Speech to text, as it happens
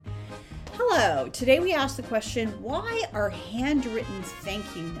Hello! Today we asked the question, why are handwritten thank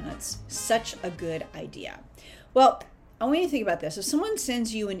you notes such a good idea? Well, I want you to think about this. If someone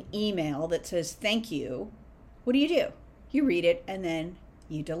sends you an email that says thank you, what do? You read it and then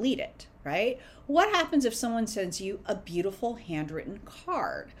you delete it, right? What happens if someone sends you a beautiful handwritten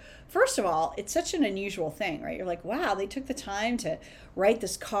card? First of all, it's such an unusual thing, right? You're like, wow, they took the time to write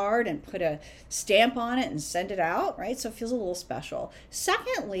this card and put a stamp on it and send it out, right? So it feels a little special.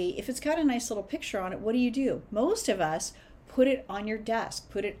 Secondly, if it's got a nice little picture on it, what do? Most of us put it on your desk,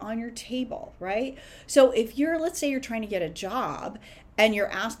 put it on your table, right? So if let's say you're trying to get a job and you're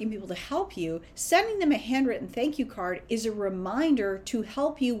asking people to help you, sending them a handwritten thank you card is a reminder to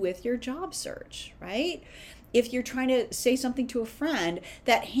help you with your job search, right? If you're trying to say something to a friend,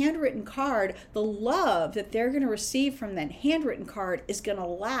 that handwritten card, the love that they're going to receive from that handwritten card is going to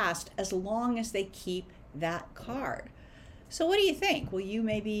last as long as they keep that card. So what do you think? Will you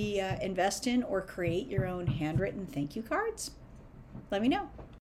maybe invest in or create your own handwritten thank you cards? Let me know.